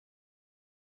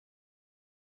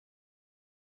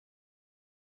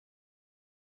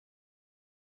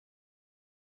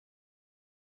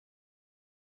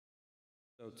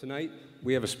So tonight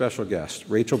we have a special guest,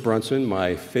 Rachael Brunson,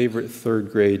 my favorite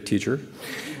third grade teacher,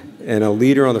 and a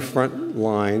leader on the front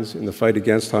lines in the fight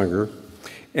against hunger,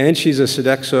 and she's a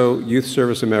Sodexo Youth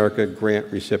Service America grant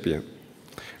recipient.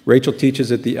 Rachael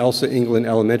teaches at the Elsa England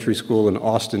Elementary School in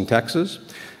Austin, Texas.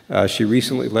 She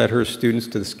recently led her students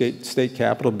to the state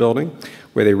capitol building,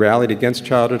 where they rallied against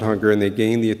childhood hunger and they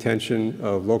gained the attention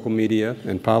of local media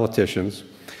and politicians.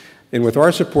 And with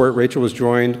our support, Rachael was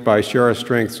joined by Share Our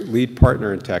Strength's lead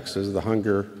partner in Texas,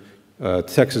 the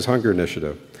Texas Hunger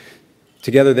Initiative.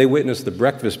 Together, they witnessed the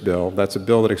breakfast bill, that's a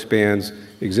bill that expands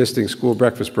existing school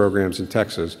breakfast programs in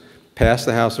Texas, passed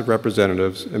the House of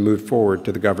Representatives and moved forward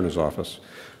to the governor's office.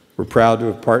 We're proud to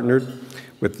have partnered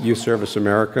with Youth Service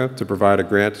America to provide a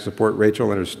grant to support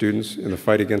Rachael and her students in the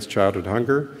fight against childhood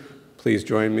hunger. Please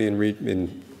join me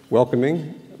in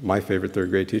welcoming my favorite third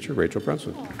grade teacher, Rachael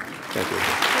Brunson. Thank you.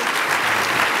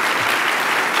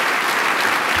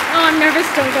 Oh, I'm nervous,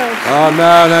 don't go. Oh,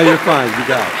 no, you're fine. You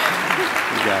got it.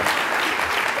 You got it.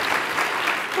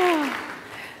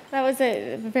 That was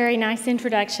a very nice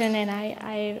introduction, and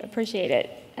I appreciate it.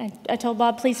 I told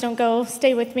Bob, please don't go,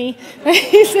 stay with me.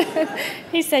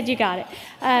 He said, you got it.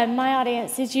 My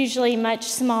audience is usually much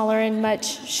smaller and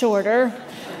much shorter,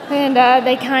 and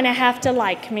they kind of have to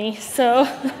like me. So,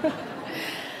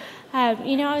 I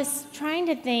was trying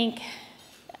to think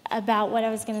about what I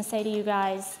was going to say to you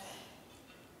guys.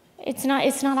 It's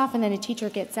not often that a teacher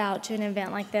gets out to an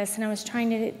event like this, and I was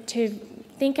trying to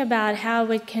think about how I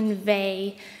would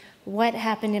convey what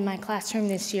happened in my classroom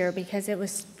this year, because it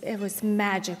was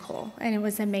magical and it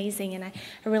was amazing, and I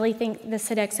really thank the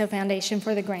Sodexo Foundation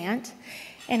for the grant,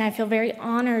 and I feel very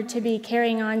honored to be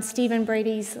carrying on Stephen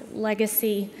Brady's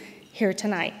legacy here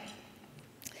tonight.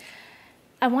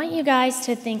 I want you guys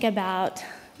to think about,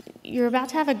 you're about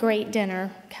to have a great dinner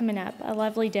coming up, a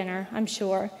lovely dinner, I'm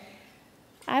sure.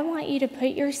 I want you to put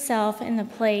yourself in the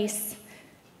place,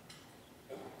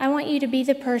 I want you to be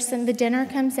the person, the dinner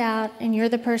comes out and you're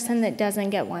the person that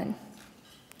doesn't get one.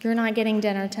 You're not getting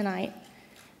dinner tonight.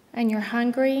 And you're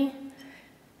hungry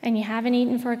and you haven't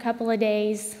eaten for a couple of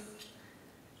days,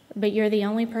 but you're the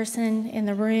only person in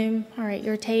the room or at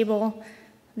your table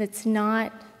that's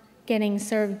not getting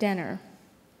served dinner.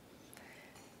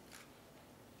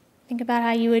 Think about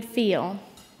how you would feel.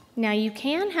 Now, you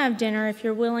can have dinner if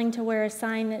you're willing to wear a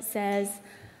sign that says,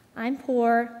 I'm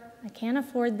poor, I can't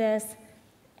afford this,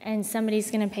 and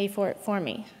somebody's going to pay for it for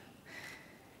me.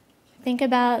 Think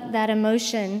about that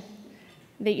emotion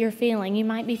that you're feeling. You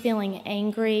might be feeling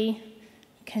angry,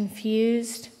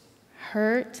 confused,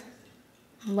 hurt,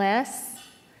 less.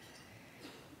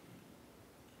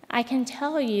 I can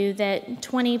tell you that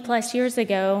 20 plus years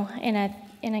ago in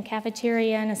a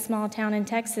cafeteria in a small town in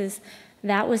Texas,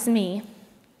 that was me.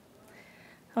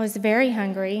 I was very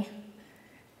hungry,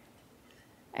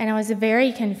 and I was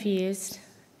very confused,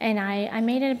 and I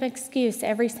made an excuse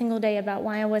every single day about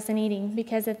why I wasn't eating,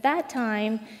 because at that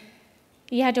time,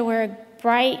 you had to wear a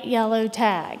bright yellow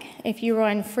tag. If you were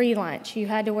on free lunch, you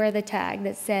had to wear the tag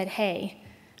that said, hey,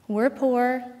 we're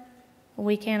poor,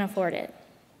 we can't afford it.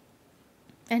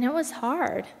 And it was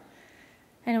hard,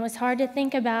 and it was hard to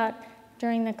think about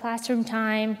during the classroom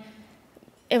time.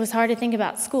 It was hard to think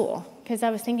about school, because I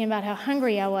was thinking about how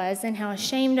hungry I was and how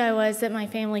ashamed I was that my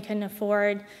family couldn't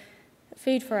afford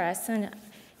food for us. And,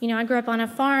 I grew up on a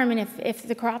farm, and if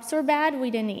the crops were bad,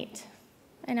 we didn't eat.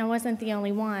 And I wasn't the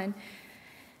only one.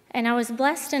 And I was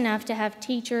blessed enough to have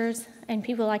teachers and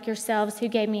people like yourselves who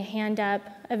gave me a hand up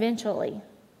eventually.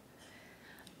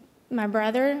 My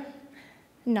brother,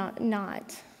 not.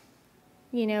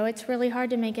 It's really hard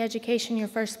to make education your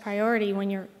first priority when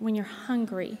you're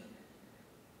hungry.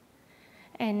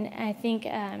 And I think,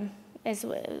 as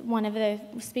one of the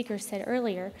speakers said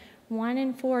earlier, 1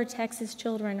 in 4 Texas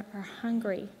children are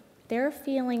hungry. They're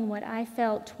feeling what I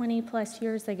felt 20 plus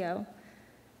years ago.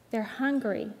 They're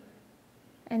hungry,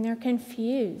 and they're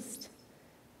confused,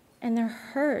 and they're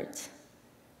hurt,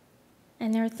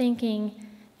 and they're thinking,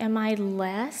 am I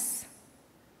less?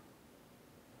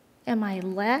 Am I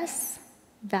less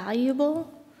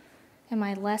valuable? Am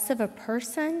I less of a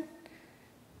person?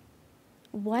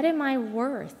 What am I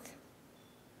worth?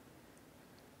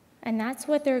 And that's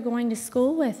what they're going to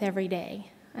school with every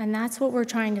day. And that's what we're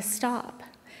trying to stop.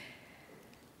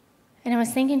 And I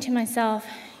was thinking to myself,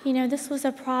 this was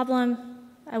a problem.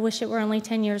 I wish it were only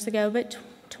 10 years ago, but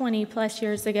 20 plus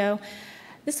years ago.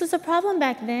 This was a problem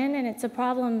back then, and it's a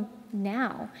problem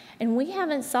now. And we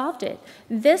haven't solved it.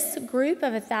 This group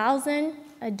of 1,000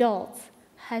 adults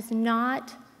has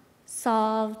not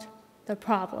solved the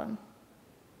problem.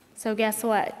 So guess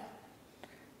what?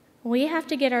 We have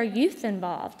to get our youth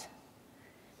involved.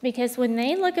 Because when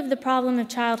they look at the problem of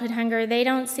childhood hunger, they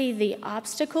don't see the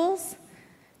obstacles,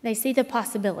 they see the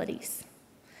possibilities.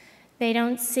 They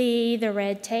don't see the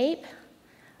red tape.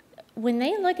 When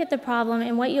they look at the problem,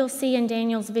 and what you'll see in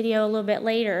Daniel's video a little bit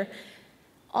later,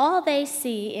 all they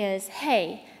see is,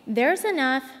 hey, there's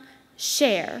enough,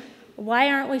 share.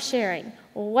 Why aren't we sharing?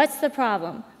 Well, what's the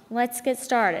problem? Let's get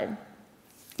started.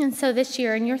 And so this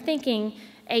year, and you're thinking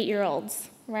 8-year-olds,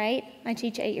 right? I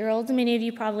teach 8-year-olds. Many of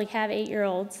you probably have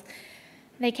 8-year-olds.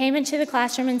 They came into the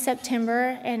classroom in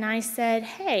September, and I said,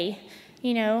 hey,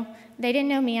 you know, they didn't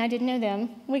know me, I didn't know them.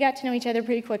 We got to know each other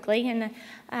pretty quickly. And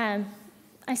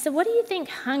I said, what do you think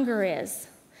hunger is?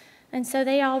 And so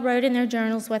they all wrote in their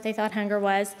journals what they thought hunger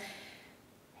was.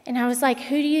 And I was like,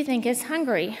 who do you think is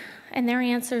hungry? And their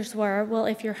answers were, well,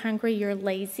 if you're hungry, you're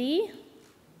lazy.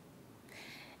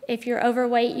 If you're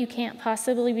overweight, you can't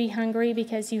possibly be hungry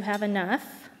because you have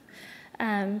enough.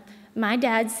 My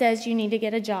dad says you need to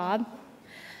get a job.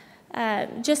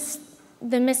 Just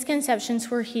the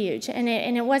misconceptions were huge. And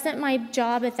it wasn't my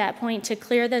job at that point to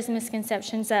clear those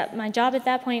misconceptions up. My job at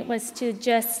that point was to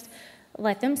just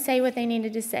let them say what they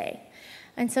needed to say.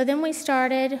 And so then we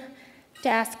started to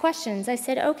ask questions. I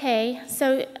said, okay,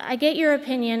 so I get your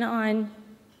opinion on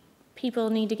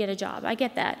people need to get a job. I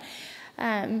get that.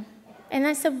 And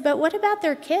I said, but what about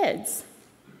their kids?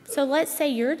 So let's say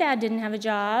your dad didn't have a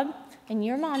job and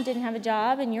your mom didn't have a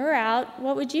job and you're out.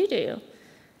 What would you do?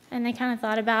 And they kind of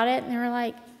thought about it, and they were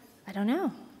like, I don't know.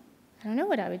 I don't know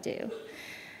what I would do.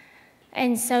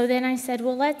 And so then I said,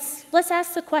 well, let's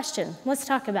ask the question. Let's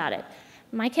talk about it.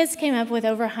 My kids came up with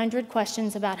over 100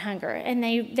 questions about hunger, and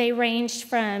they ranged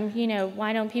from, you know,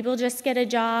 why don't people just get a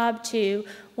job, to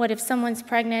what if someone's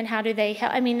pregnant, how do they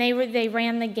help? I mean, they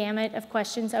ran the gamut of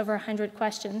questions, over 100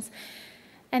 questions.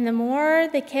 And the more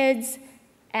the kids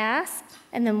asked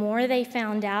and the more they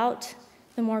found out,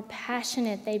 the more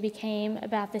passionate they became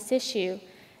about this issue.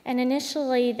 And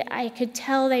initially, I could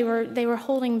tell they were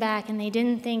holding back, and they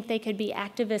didn't think they could be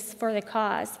activists for the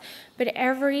cause. But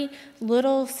every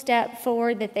little step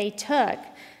forward that they took,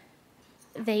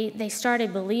 they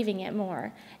started believing it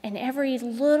more. And every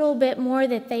little bit more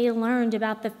that they learned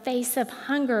about the face of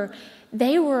hunger,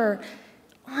 they were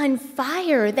on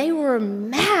fire. They were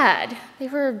mad. They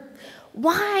were,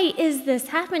 why is this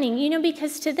happening? You know,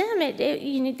 because to them,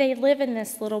 you know, they live in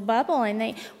this little bubble,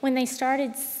 and when they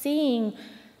started seeing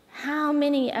how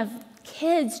many of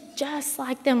kids just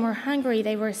like them were hungry,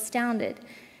 they were astounded.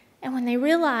 And when they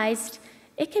realized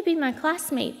it could be my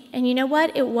classmate, and you know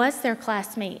what? It was their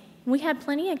classmate. We had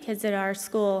plenty of kids at our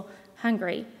school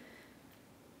hungry.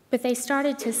 But they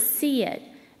started to see it,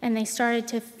 and they started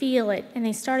to feel it, and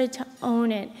they started to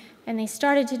own it, and they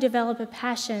started to develop a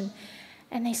passion,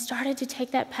 and they started to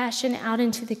take that passion out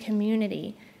into the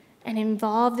community and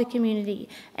involve the community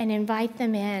and invite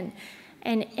them in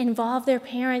and involve their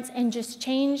parents and just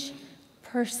change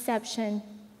perception.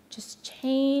 Just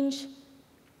change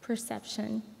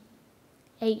perception.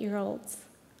 8-year-olds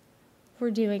were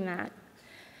doing that.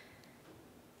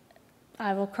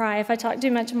 I will cry if I talk too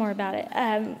much more about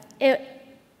it.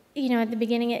 You know, at the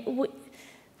beginning,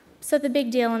 so the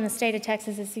big deal in the state of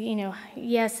Texas is, you know,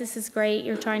 yes, this is great.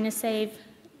 You're trying to save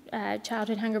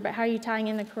childhood hunger, but how are you tying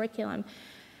in the curriculum?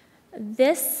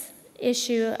 This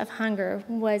issue of hunger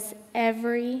was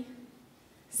every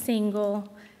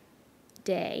single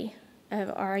day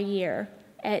of our year.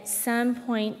 At some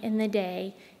point in the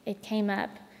day, it came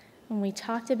up. When we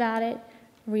talked about it,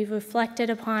 we reflected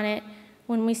upon it.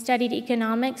 When we studied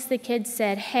economics, the kids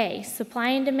said, hey, supply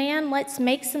and demand, let's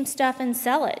make some stuff and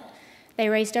sell it. They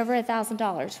raised over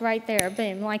 $1,000 right there,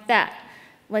 boom, like that.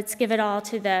 Let's give it all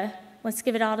to the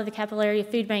Capillary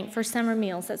Food Bank for summer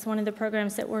meals. That's one of the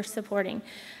programs that we're supporting.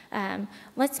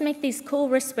 Let's make these cool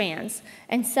wristbands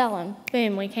and sell them.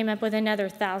 Boom, we came up with another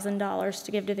 $1,000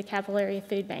 to give to the Capillary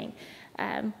Food Bank.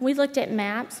 We looked at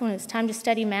maps. When it was time to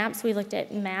study maps, we looked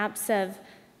at maps of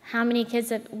how many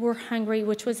kids were hungry,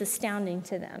 which was astounding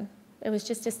to them. It was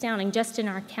just astounding, just in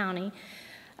our county.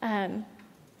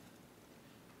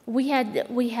 We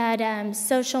had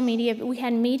social media. We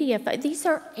had media. These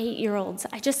are 8-year-olds.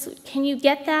 Can you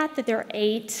get that they're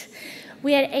 8?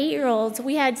 We had 8-year-olds.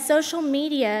 We had social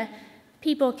media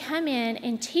people come in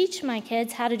and teach my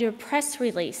kids how to do a press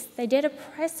release. They did a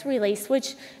press release,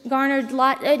 which garnered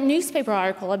a newspaper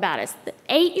article about us. The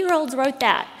 8-year-olds wrote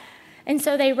that. And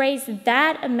so they raised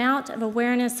that amount of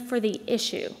awareness for the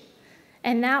issue.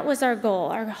 And that was our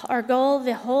goal. Our goal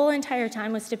the whole entire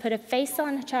time was to put a face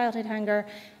on childhood hunger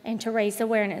and to raise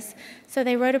awareness. So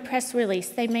they wrote a press release.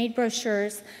 They made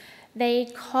brochures.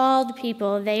 They called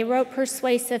people. They wrote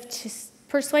persuasive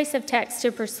text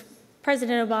to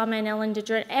President Obama and Ellen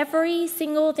DeGeneres, every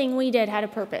single thing we did had a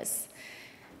purpose.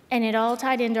 And it all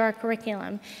tied into our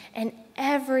curriculum. And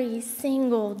every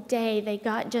single day, they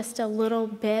got just a little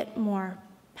bit more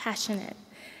passionate.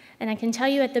 And I can tell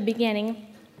you at the beginning,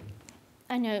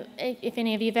 I know if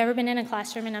any of you have ever been in a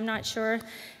classroom, and I'm not sure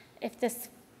if this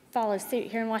follows suit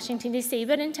here in Washington, D.C.,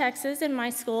 but in Texas, in my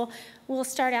school, we'll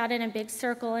start out in a big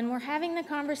circle, and we're having the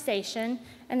conversation,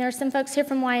 and there are some folks here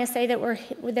from YSA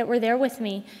that were there with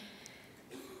me.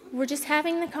 We're just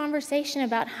having the conversation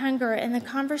about hunger, and the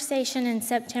conversation in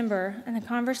September and the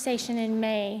conversation in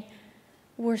May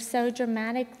were so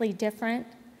dramatically different.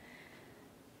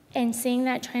 And seeing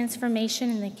that transformation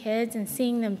in the kids and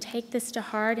seeing them take this to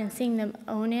heart and seeing them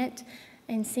own it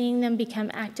and seeing them become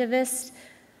activists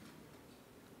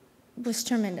was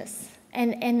tremendous.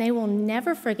 And they will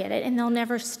never forget it, and they'll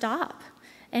never stop.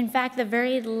 In fact, the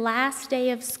very last day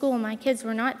of school, my kids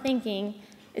were not thinking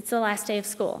it's the last day of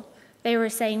school. They were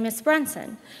saying, Miss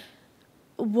Brunson,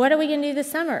 what are we going to do this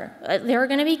summer? There are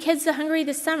going to be kids hungry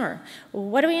this summer.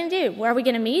 What are we going to do? Where are we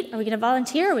going to meet? Are we going to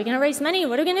volunteer? Are we going to raise money?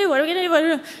 What are we going to do? What are we going to do? What are we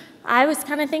going to do? I was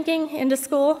kind of thinking into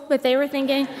school, but they were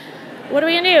thinking, what are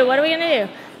we going to do? What are we going to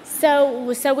do?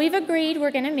 So we've agreed we're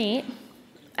going to meet.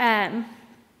 I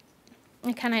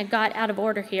kind of got out of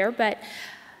order here, but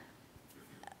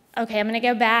okay, I'm going to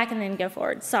go back and then go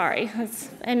forward. Sorry.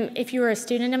 And if you were a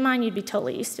student of mine, you'd be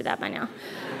totally used to that by now.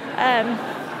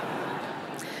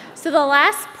 So the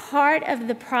last part of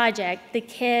the project, the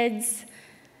kids,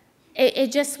 it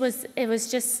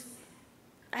was just,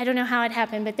 I don't know how it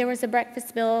happened, but there was a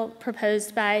breakfast bill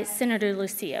proposed by Senator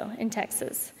Lucio in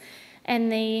Texas.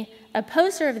 And the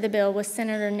opposer of the bill was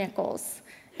Senator Nichols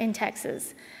in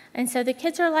Texas. And so the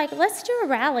kids are like, let's do a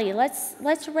rally. Let's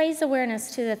raise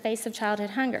awareness to the face of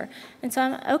childhood hunger. And so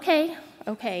I'm, okay.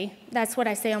 That's what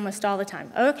I say almost all the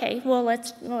time. Okay,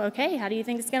 okay, how do you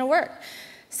think it's going to work?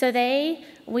 So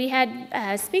we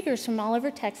had speakers from all over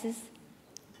Texas.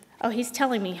 Oh, he's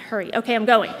telling me, hurry. Okay, I'm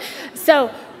going.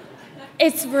 So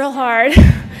it's real hard.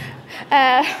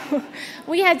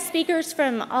 We had speakers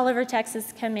from all over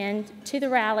Texas come in to the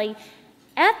rally.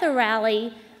 At the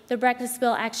rally, the breakfast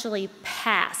bill actually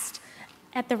passed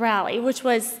at the rally, which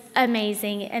was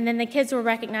amazing. And then the kids were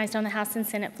recognized on the House and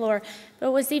Senate floor. But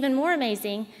what was even more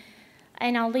amazing,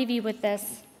 and I'll leave you with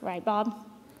this, right, Bob?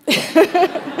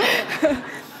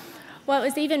 What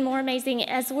was even more amazing,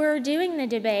 as we're doing the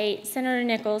debate, Senator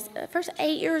Nichols, first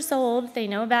 8 years old, they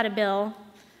know about a bill.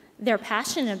 They're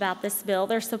passionate about this bill.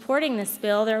 They're supporting this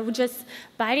bill. They're just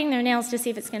biting their nails to see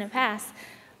if it's going to pass.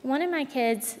 One of my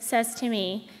kids says to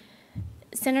me,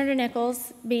 Senator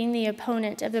Nichols, being the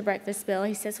opponent of the breakfast bill,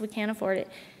 he says, we can't afford it.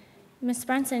 Ms.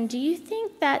 Brunson, do you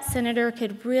think that senator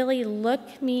could really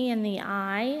look me in the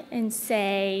eye and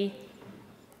say,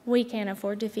 we can't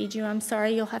afford to feed you. I'm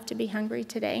sorry, you'll have to be hungry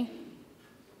today?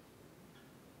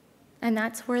 And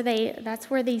that's where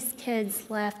these kids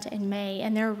left in May,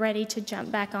 and they're ready to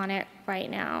jump back on it right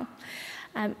now.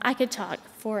 I could talk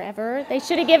forever. They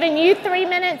should have given you 3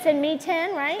 minutes and me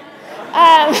 10, right?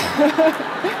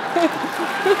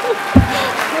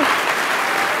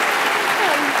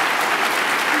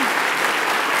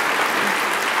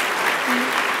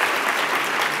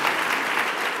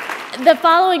 The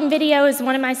following video is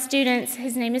one of my students.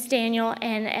 His name is Daniel,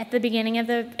 and at the beginning of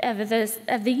the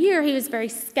year, he was very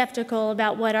skeptical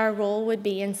about what our role would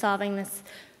be in solving this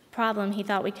problem. He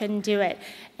thought we couldn't do it.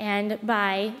 And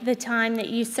by the time that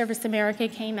Youth Service America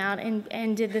came out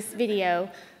and did this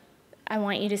video, I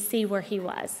want you to see where he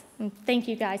was. And thank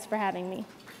you guys for having me.